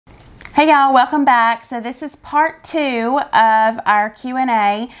Hey y'all, welcome back. So this is part 2 of our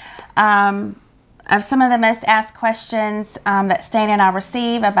Q&A of some of the most asked questions that Stan and I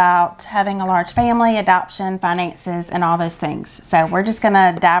receive about having a large family, adoption, finances, and all those things. So we're just going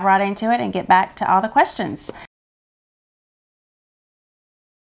to dive right into it and get back to all the questions.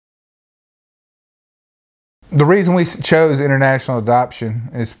 The reason we chose international adoption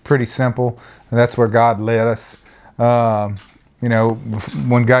is pretty simple, and that's where God led us. You know,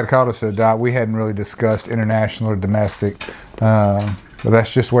 when God called us to adopt, we hadn't really discussed international or domestic, but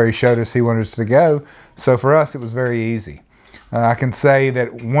that's just where He showed us He wanted us to go. So for us, it was very easy. I can say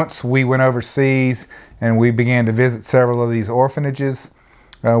that once we went overseas and we began to visit several of these orphanages,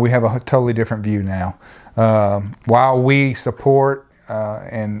 we have a totally different view now. While we support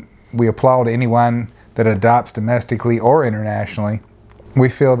and we applaud anyone that adopts domestically or internationally, we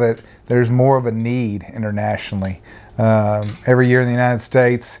feel that there's more of a need internationally. Every year in the United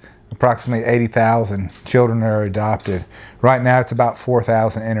States, approximately 80,000 children are adopted. Right now, it's about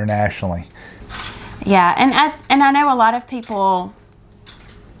 4,000 internationally. Yeah, and I know a lot of people,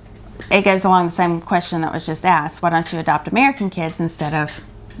 it goes along the same question that was just asked. Why don't you adopt American kids instead of,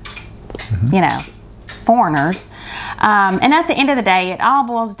 you know, foreigners? And at the end of the day, it all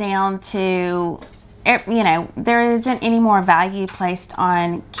boils down to, you know, there isn't any more value placed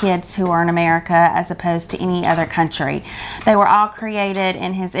on kids who are in America as opposed to any other country. They were all created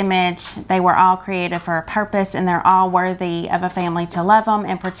in His image. They were all created for a purpose, and they're all worthy of a family to love them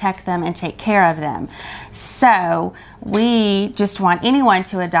and protect them and take care of them. So we just want anyone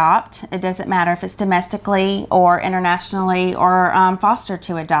to adopt. It doesn't matter if it's domestically or internationally or fostered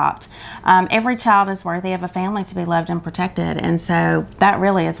to adopt. Every child is worthy of a family to be loved and protected, and so that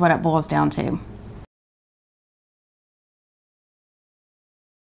really is what it boils down to.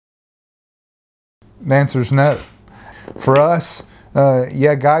 The answer is no. For us,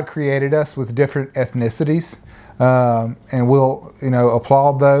 yeah, God created us with different ethnicities, and we'll, you know,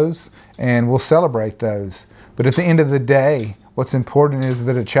 applaud those and we'll celebrate those. But at the end of the day, what's important is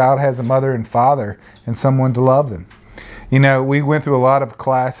that a child has a mother and father and someone to love them. You know, we went through a lot of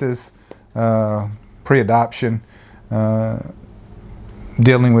classes, pre-adoption,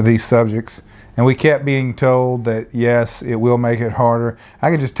 dealing with these subjects, and we kept being told that, yes, it will make it harder. I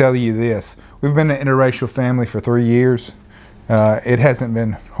can just tell you this. We've been an interracial family for 3 years. It hasn't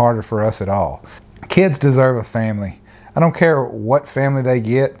been harder for us at all. Kids deserve a family. I don't care what family they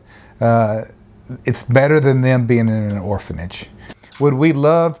get. It's better than them being in an orphanage. Would we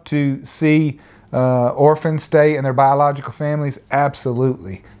love to see orphans stay in their biological families?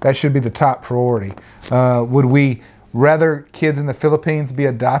 Absolutely. That should be the top priority. Would we rather kids in the Philippines be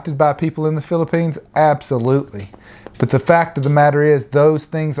adopted by people in the Philippines? Absolutely. But the fact of the matter is, those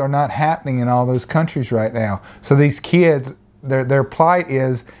things are not happening in all those countries right now. So these kids, their plight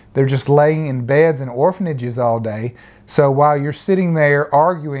is they're just laying in beds in orphanages all day. So while you're sitting there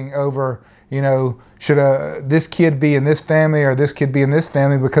arguing over, you know, should this kid be in this family or this kid be in this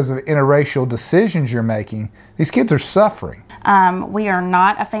family because of interracial decisions you're making, these kids are suffering. We are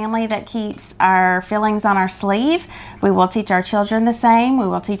not a family that keeps our feelings on our sleeve. We will teach our children the same. We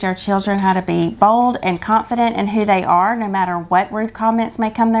will teach our children how to be bold and confident in who they are, no matter what rude comments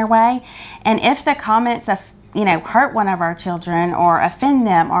may come their way. And if the comments you know, hurt one of our children or offend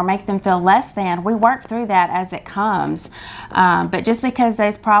them or make them feel less than, we work through that as it comes. But just because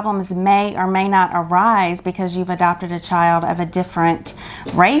those problems may or may not arise because you've adopted a child of a different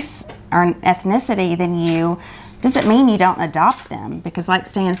race or ethnicity than you, doesn't mean you don't adopt them. Because like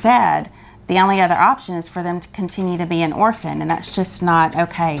Stan said, the only other option is for them to continue to be an orphan, and that's just not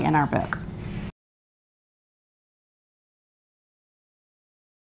okay in our book.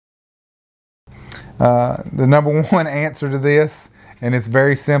 The number one answer to this, and it's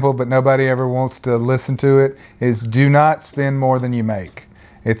very simple, but nobody ever wants to listen to it, is do not spend more than you make.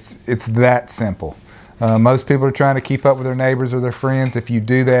 It's that simple. Most people are trying to keep up with their neighbors or their friends. If you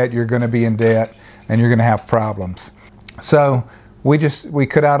do that, you're going to be in debt and you're going to have problems. So we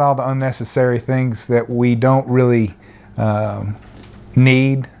cut out all the unnecessary things that we don't really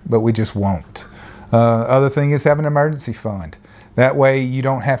need, but we just won't. Other thing is have an emergency fund. That way you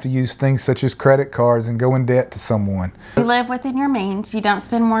don't have to use things such as credit cards and go in debt to someone. You live within your means. You don't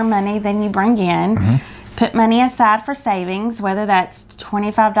spend more money than you bring in. Put money aside for savings, whether that's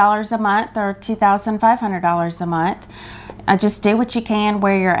 $25 a month or $2,500 a month. Just do what you can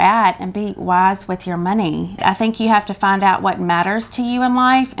where you're at and be wise with your money. I think you have to find out what matters to you in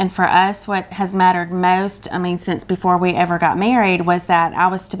life. And for us, what has mattered most, I mean, since before we ever got married, was that I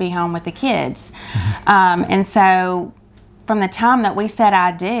was to be home with the kids. And so from the time that we said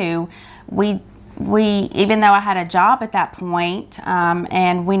I do, we even though I had a job at that point,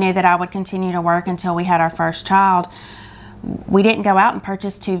 and we knew that I would continue to work until we had our first child, we didn't go out and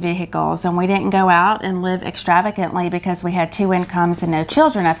purchase 2 vehicles, and we didn't go out and live extravagantly because we had 2 incomes and no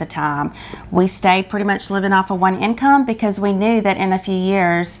children at the time. We stayed pretty much living off of 1 income because we knew that in a few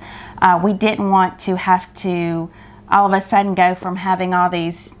years we didn't want to have to all of a sudden go from having all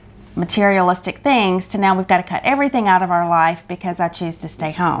these materialistic things to now we've got to cut everything out of our life because I choose to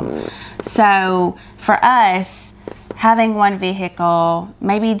stay home. So for us, having 1 vehicle,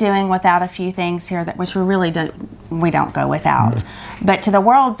 maybe doing without a few things here that which we don't go without, but to the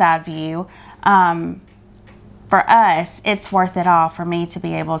world's eye view, for us, it's worth it all for me to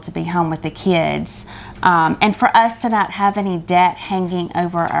be able to be home with the kids, and for us to not have any debt hanging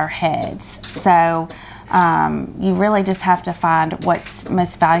over our heads. So you really just have to find what's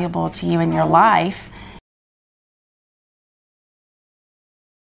most valuable to you in your life.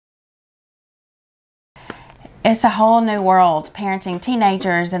 It's a whole new world, parenting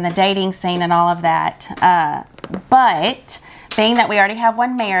teenagers and the dating scene and all of that. But being that we already have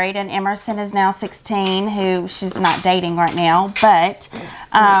 1 married, and Emerson is now 16, who she's not dating right now, but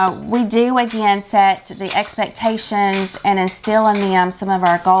we do again set the expectations and instill in them some of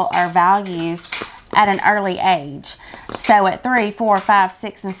our values at an early age. So at 3, 4, 5,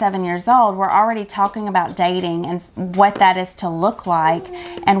 6, and 7 years old, we're already talking about dating and what that is to look like,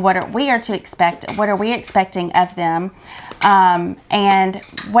 and what are we expecting of them, and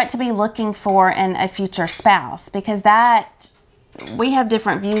what to be looking for in a future spouse, because that we have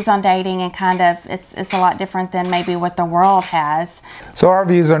different views on dating, and kind of it's a lot different than maybe what the world has. So our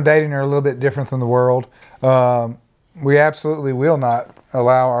views on dating are a little bit different than the world. We absolutely will not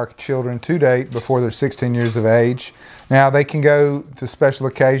allow our children to date before they're 16 years of age. Now, they can go to special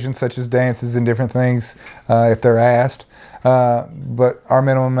occasions such as dances and different things if they're asked, but our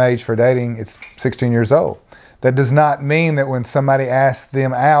minimum age for dating is 16 years old. That does not mean that when somebody asks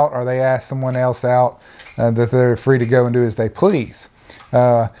them out or they ask someone else out that they're free to go and do as they please.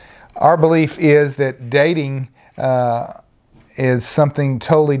 Our belief is that dating is something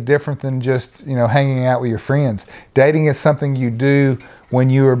totally different than just, hanging out with your friends. Dating is something you do when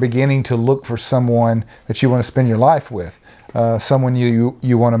you are beginning to look for someone that you want to spend your life with, someone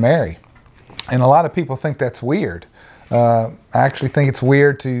you want to marry. And a lot of people think that's weird. I actually think it's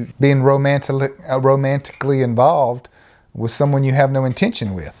weird to being romantically involved with someone you have no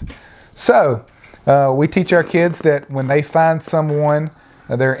intention with. So we teach our kids that when they find someone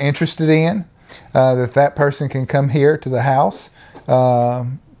they're interested in, that person can come here to the house.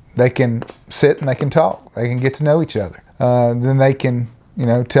 They can sit and they can talk. They can get to know each other. Then they can,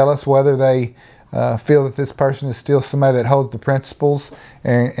 tell us whether they feel that this person is still somebody that holds the principles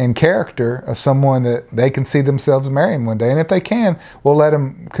and character of someone that they can see themselves marrying one day. And if they can, we'll let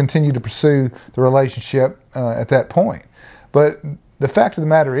them continue to pursue the relationship at that point. But the fact of the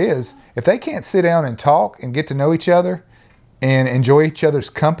matter is, if they can't sit down and talk and get to know each other and enjoy each other's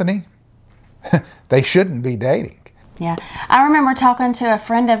company, they shouldn't be dating. Yeah. I remember talking to a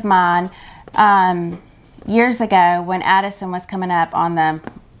friend of mine years ago when Addison was coming up on the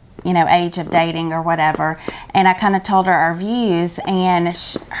age of dating or whatever, and I kind of told her our views, and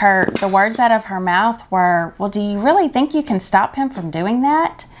the words out of her mouth were, well, do you really think you can stop him from doing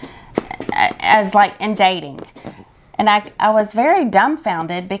that? As like in dating. And I was very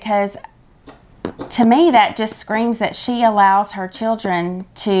dumbfounded, because to me that just screams that she allows her children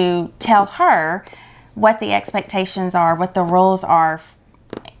to tell her what the expectations are, what the rules are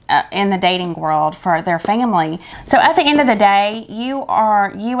in the dating world for their family. So at the end of the day, you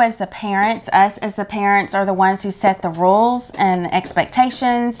as the parents, us as the parents, are the ones who set the rules and the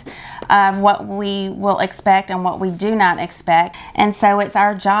expectations of what we will expect and what we do not expect. And so it's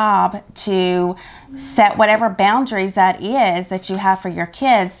our job to set whatever boundaries that is that you have for your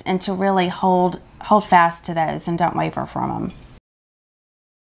kids, and to really hold fast to those and don't waver from them.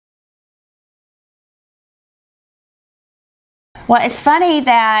 Well, it's funny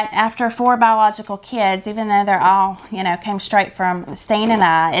that after 4 biological kids, even though they're all, came straight from Steen and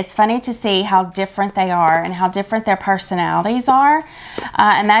I, it's funny to see how different they are and how different their personalities are.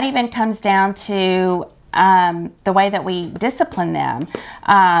 And that even comes down to the way that we discipline them.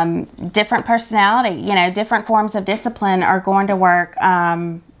 Different personality, different forms of discipline are going to work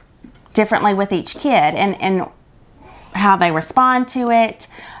differently with each kid, and how they respond to it.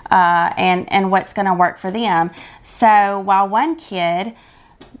 And what's going to work for them. So while one kid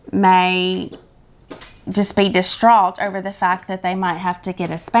may just be distraught over the fact that they might have to get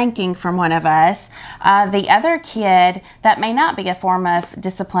a spanking from one of us. The other kid, that may not be a form of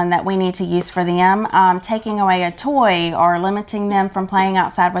discipline that we need to use for them. Taking away a toy or limiting them from playing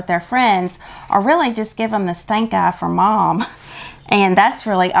outside with their friends, or really just give them the stank eye from mom. And that's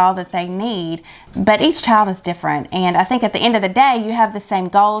really all that they need. But each child is different. And I think at the end of the day, you have the same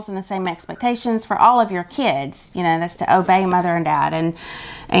goals and the same expectations for all of your kids. You know, that's to obey mother and dad,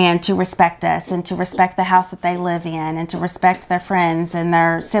 and to respect us, and to respect the house that they live in, and to respect their friends and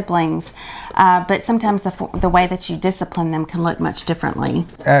their siblings. But sometimes the way that you discipline them can look much differently.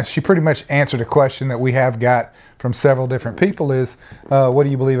 She pretty much answered a question that we have got from several different people is, what do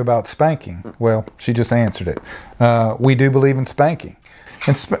you believe about spanking? Well, she just answered it. We do believe in spanking.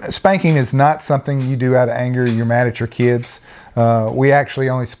 And spanking is not something you do out of anger. You're mad at your kids. We actually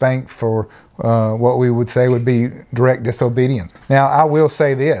only spank for what we would say would be direct disobedience. Now, I will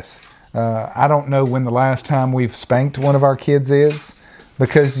say this. I don't know when the last time we've spanked one of our kids is,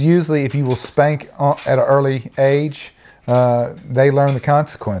 because usually if you will spank at an early age, they learn the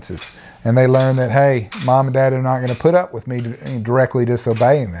consequences. And they learn that, hey, mom and dad are not going to put up with me directly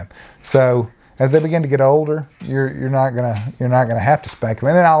disobeying them. So as they begin to get older, you're not gonna have to spank them.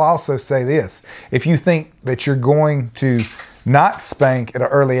 And then I'll also say this: if you think that you're going to not spank at an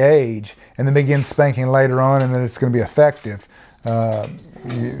early age and then begin spanking later on, and then it's going to be effective,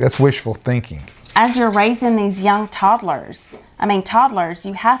 that's wishful thinking. As you're raising these young toddlers,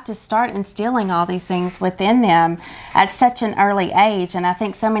 you have to start instilling all these things within them at such an early age. And I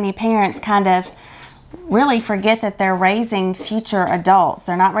think so many parents kind of really forget that they're raising future adults.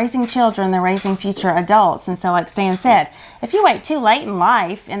 They're not raising children, they're raising future adults. And so like Stan said, if you wait too late in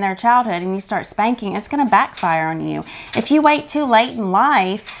life, in their childhood, and you start spanking, it's going to backfire on you. If you wait too late in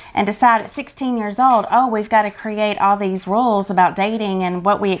life and decide at 16 years old, oh, we've got to create all these rules about dating and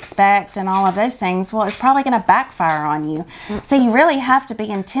what we expect and all of those things, well, it's probably going to backfire on you. So you really have to be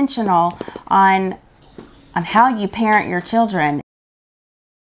intentional on how you parent your children.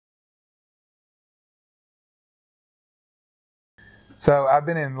 So I've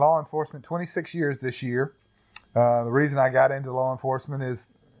been in law enforcement 26 years this year. The reason I got into law enforcement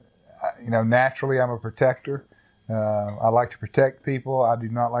is, naturally I'm a protector. I like to protect people. I do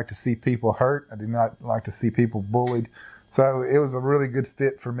not like to see people hurt. I do not like to see people bullied. So it was a really good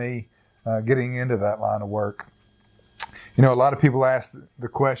fit for me getting into that line of work. A lot of people ask the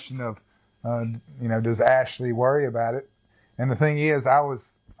question of, does Ashley worry about it? And the thing is, I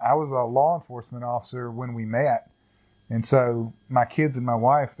was a law enforcement officer when we met. And so my kids and my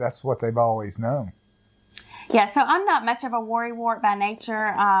wife, that's what they've always known. Yeah, so I'm not much of a worrywart by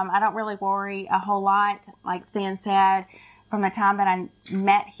nature. I don't really worry a whole lot. Like Stan said, from the time that I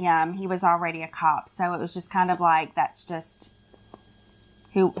met him, he was already a cop. So it was just kind of like, that's just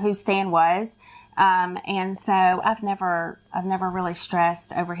who Stan was. And so I've never really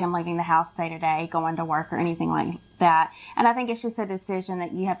stressed over him leaving the house day to day, going to work or anything like that. And I think it's just a decision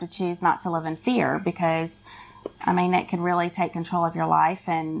that you have to choose not to live in fear, because it could really take control of your life,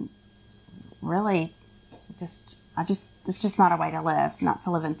 and really it's just not a way to live, not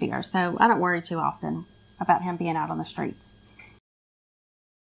to live in fear. So I don't worry too often about him being out on the streets.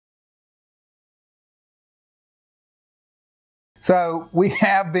 So we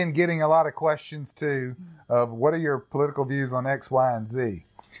have been getting a lot of questions too of what are your political views on X, Y, and Z?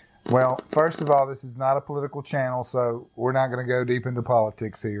 Well, first of all, this is not a political channel, so we're not going to go deep into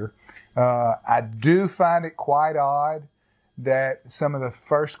politics here. I do find it quite odd that some of the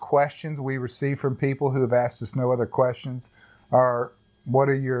first questions we receive from people who have asked us no other questions are, what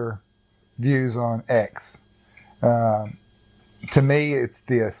are your views on X? To me, it's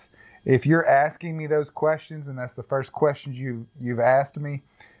this. If you're asking me those questions and that's the first questions you've asked me,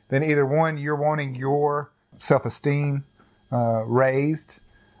 then either one, you're wanting your self-esteem raised,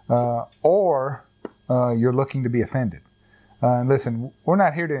 or you're looking to be offended. And listen, we're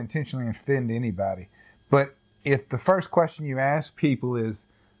not here to intentionally offend anybody. But if the first question you ask people is,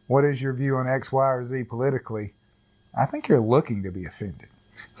 what is your view on X, Y, or Z politically, I think you're looking to be offended.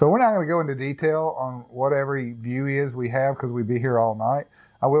 So we're not going to go into detail on what every view is we have, because we'd be here all night.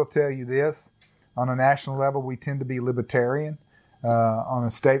 I will tell you this. On a national level, we tend to be libertarian. On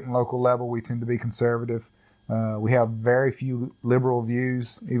a state and local level, we tend to be conservative. We have very few liberal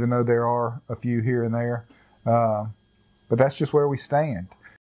views, even though there are a few here and there. But that's just where we stand.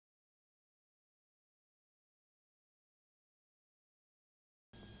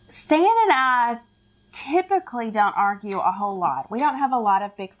 Stan and I typically don't argue a whole lot. We don't have a lot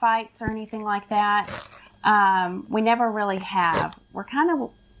of big fights or anything like that. We never really have. We're kind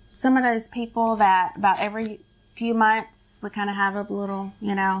of some of those people that about every few months we kind of have a little,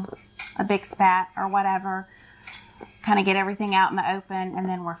 a big spat or whatever, kind of get everything out in the open, and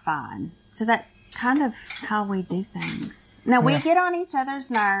then we're fine. So that's kind of how we do things. Now, we get on each other's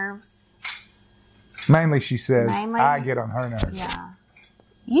nerves. Mainly, she says, I get on her nerves. Yeah.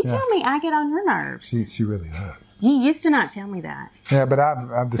 You tell me I get on your nerves. She really does. You used to not tell me that. Yeah, but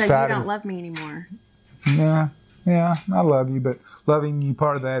I've decided. So you don't love me anymore. Yeah, I love you, but loving you,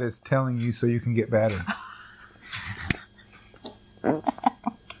 part of that is telling you so you can get better.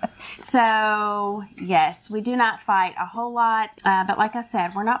 So, yes, we do not fight a whole lot. But like I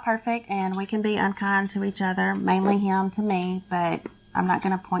said, we're not perfect, and we can be unkind to each other, mainly him to me, but I'm not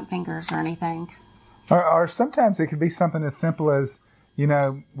going to point fingers or anything. Or sometimes it could be something as simple as,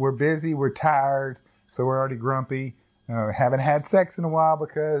 we're busy, we're tired, so we're already grumpy. Haven't had sex in a while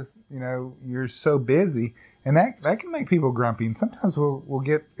because, you're so busy. And that can make people grumpy. And sometimes we'll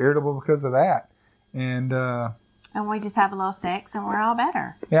get irritable because of that. And we just have a little sex and we're all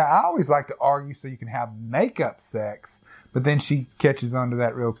better. Yeah, I always like to argue so you can have makeup sex. But then she catches on to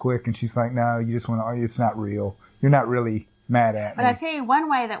that real quick and she's like, no, you just want to argue. It's not real. You're not really mad at me. But I tell you, one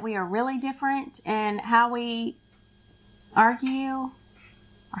way that we are really different in how we argue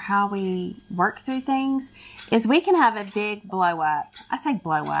or how we work through things is we can have a big blow up. I say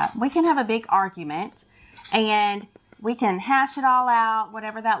blow up. We can have a big argument and we can hash it all out,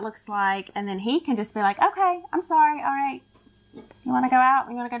 whatever that looks like. And then he can just be like, okay, I'm sorry. All right. You want to go out?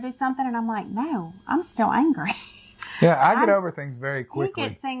 You want to go do something? And I'm like, no, I'm still angry. Yeah, I get over things very quickly.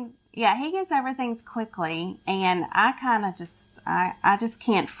 He gets over things quickly. And I kind of I just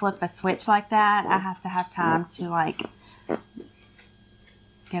can't flip a switch like that. I have to have time to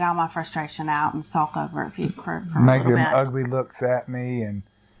get all my frustration out and sulk over it for a Make little them bit. ugly looks at me and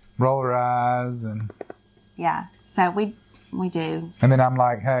roll her eyes and yeah. So we do. And then I'm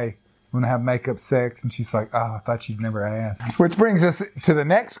like, hey, want to have makeup sex? And she's like, oh, I thought you'd never ask. Which brings us to the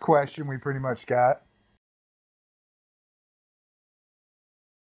next question we pretty much got.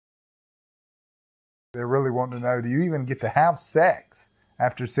 They're really wanting to know, do you even get to have sex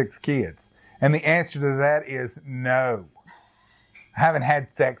after 6 kids? And the answer to that is no. I haven't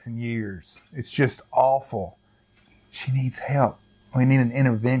had sex in years. It's just awful. She needs help. We need an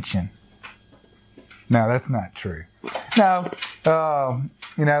intervention. No, that's not true. No,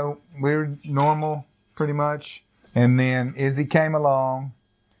 we're normal pretty much. And then Izzy came along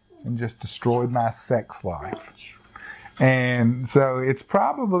and just destroyed my sex life. And so it's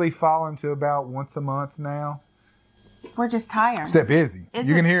probably fallen to about once a month now. We're just tired. Except Izzy.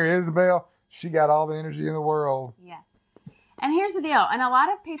 You can hear Isabel. She got all the energy in the world. Yeah. And here's the deal. And a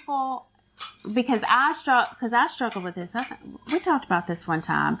lot of people, because I struggle with this. We talked about this one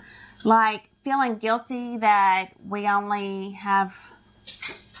time. Like feeling guilty that we only have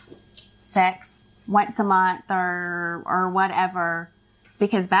sex once a month or whatever.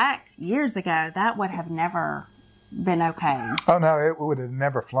 Because back years ago, that would have never been okay. Oh, no, it would have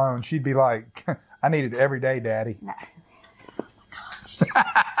never flown. She'd be like, I need it every day, Daddy. No. Oh, my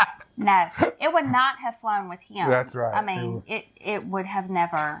gosh. No, it would not have flown with him. That's right. I mean, it would have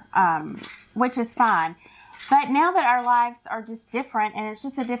never, which is fine. But now that our lives are just different and it's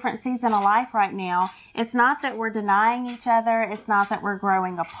just a different season of life right now, it's not that we're denying each other. It's not that we're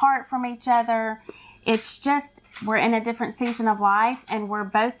growing apart from each other. It's just we're in a different season of life and we're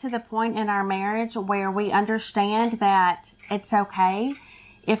both to the point in our marriage where we understand that it's okay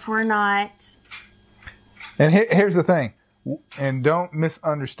if we're not. And here's the thing. And don't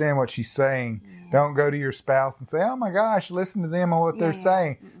misunderstand what she's saying. Yeah. Don't go to your spouse and say, oh my gosh, listen to them on what they're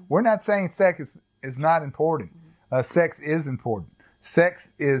saying. Mm-mm. We're not saying sex is not important. Mm-hmm. Sex is important.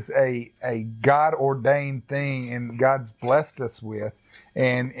 Sex is a God-ordained thing and God's blessed us with.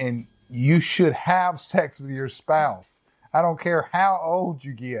 And you should have sex with your spouse. I don't care how old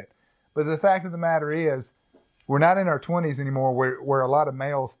you get. But the fact of the matter is, we're not in our 20s anymore where a lot of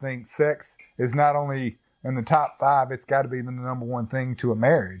males think sex is not only in the top 5, it's got to be the number one thing to a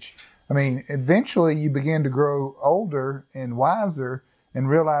marriage. I mean, eventually you begin to grow older and wiser and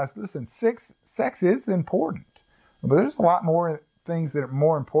realize, listen, sex is important. But there's a lot more things that are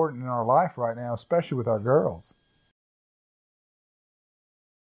more important in our life right now, especially with our girls.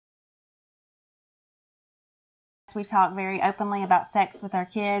 We talk very openly about sex with our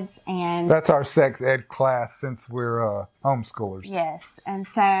kids, and that's our sex ed class since we're homeschoolers. Yes, and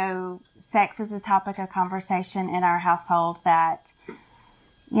so sex is a topic of conversation in our household that,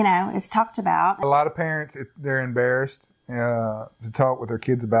 is talked about. A lot of parents, they're embarrassed to talk with their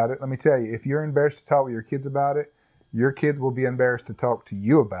kids about it. Let me tell you, if you're embarrassed to talk with your kids about it, your kids will be embarrassed to talk to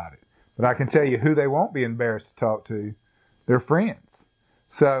you about it. But I can tell you who they won't be embarrassed to talk to, their friends.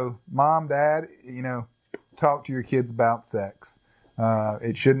 So, mom, dad, talk to your kids about sex.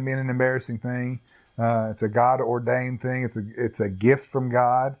 It shouldn't be an embarrassing thing. It's a God-ordained thing. It's a gift from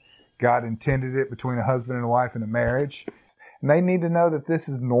God. God intended it between a husband and a wife in a marriage. And they need to know that this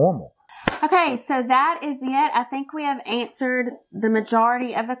is normal. Okay, so that is it. I think we have answered the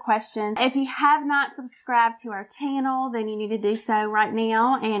majority of the questions. If you have not subscribed to our channel, then you need to do so right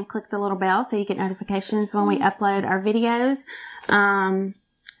now and click the little bell so you get notifications when we upload our videos.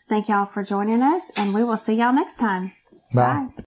 Thank y'all for joining us, and we will see y'all next time. Bye. Bye.